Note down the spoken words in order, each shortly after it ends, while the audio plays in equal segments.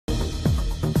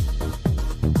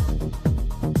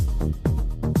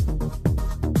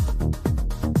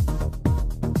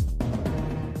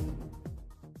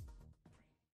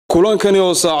kulankani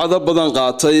oo saacado badan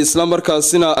qaatay isla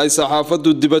markaasina ay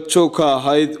saxaafadu dibad joog ka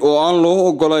ahayd oo aan loo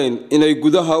ogolayn inay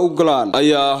gudaha u galaan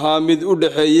ayaa ahaa mid u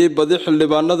dhaxeeyay badi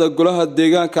xildhibaanada Golaha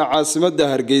Deeganka Caasimada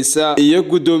Hargaysa iyo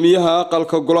Guddoomiyaha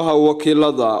aqalka Golaha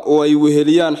Wakiilada oo ay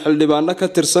weheliyaan xildhibaano ka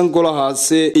tirsan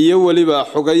golahaasi iyo waliba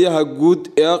xogayaha guud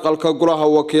ee aqalka Golaha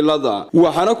Wakiilada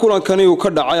waxaana kulankani uu ka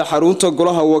dhacay xarunta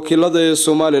Golaha Wakiilada ee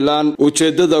Somaliland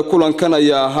ujeedada kulankan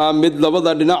ayaa ahaa mid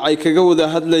labada dhinac ay kaga wada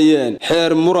hadlayeen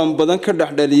xeer muran badan ka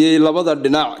dhaxdhaliyay labada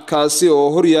dhinac kaasi oo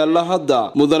hor yaala hadda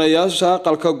mudanayaasha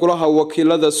aqalka Golaha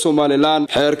Wakiilada Somaliland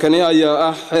xeerkani ayaa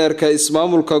ah xeerka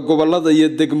ismaamulka gobolada iyo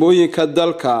degmooyinka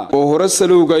dalka oo hore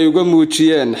saluuga ay uga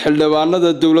muujiyeen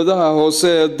xildhibaanada dawladaha hoose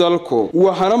ee dalku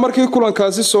waxaana markii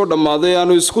kulankaasi soo dhamaaday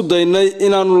aanu isku daynay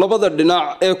inaanu labada dhinac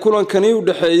ee kulankani u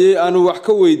dhaxeeyay aanu wax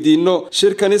ka weydiino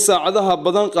shirkani saacadaha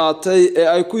badan qaatay ee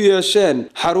ay ku yeesheen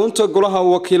xarunta Golaha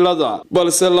Wakiilada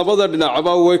balse labada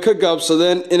dhinacba way ka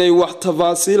gaabsadeen inay wax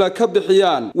tafaasiil ka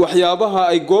bixiyaan waxyaabaha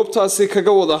ay goobtaasi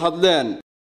kaga wada hadleen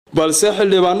balse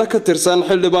xildhibaano ka tirsan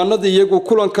xildhibaanada iyagu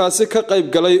kulankaasi ka qayb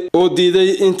galay oo diiday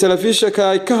in telefishinka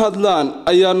ay ka hadlaan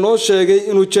ayaa noo sheegay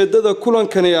in ujeedada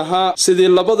kulankani ahaa sidii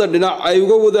labada dhinac ay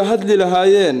uga wada hadli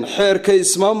lahaayeen xeerka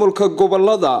ismaamulka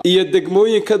gobolada iyo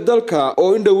degmooyinka dalka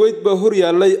oo indhaweydba hor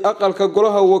yaalay aqalka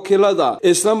Golaha Wakiilada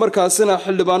isla markaasina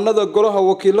xildhibaanada Golaha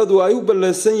Wakiiladu ay u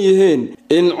ballansan yihiin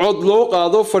in cod loo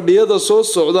qaado fadhiyada soo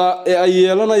socda ee ay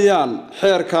yeelanayaan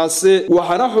xeerkaasi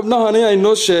waxaana xubnahani ay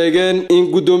noo sheegeen in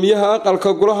Guddoomiyaha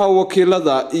aqalka Golaha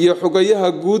Wakiilada iyo xogayaha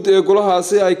guud ee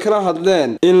golahaasi ay kala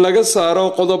hadleen in laga saaro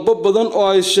qodobo badan oo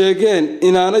ay sheegeen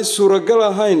inaanay suuragal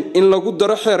ahayn in lagu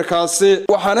daro xeerkaasi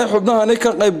waxaana xubnahani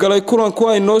ka qayb galay kulanku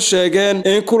ay noo sheegeen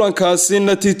in kulankaasi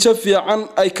natiijo fiican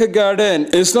ay ka gaadheen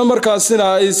isla markaasina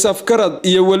ay safkarad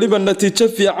iyo waliba natiijo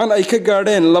fiican ay ka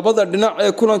gaadheen labada dhinac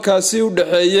ee kulankaasi u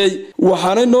dhaxeeyay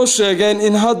waxaana noo sheegeen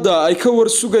in hadda ay ka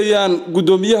warsugayaan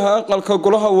Guddoomiyaha aqalka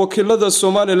Golaha Wakiilada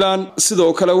Somaliland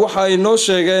sidoo kale waxa ay noo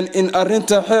sheegeen in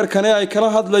arinta xeerkani ay kala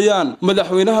hadlayaan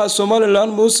madaxweynaha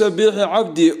Somaliland Muuse Biixi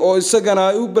Cabdi oo isagana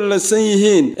ay u ballansan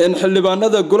yihiin in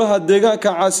xildhibaanada Golaha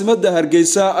Deeganka Caasimada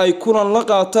Hargaysa ay kulan la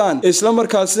qaataan isla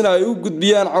markaasina ay u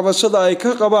gudbiyaan cabashada ay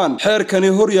ka qabaan xeerkani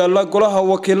hor yaala Golaha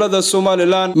Wakiilada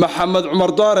Somaliland Maxamed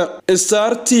Cumar Daariq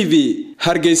Star TV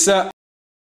Hargaysa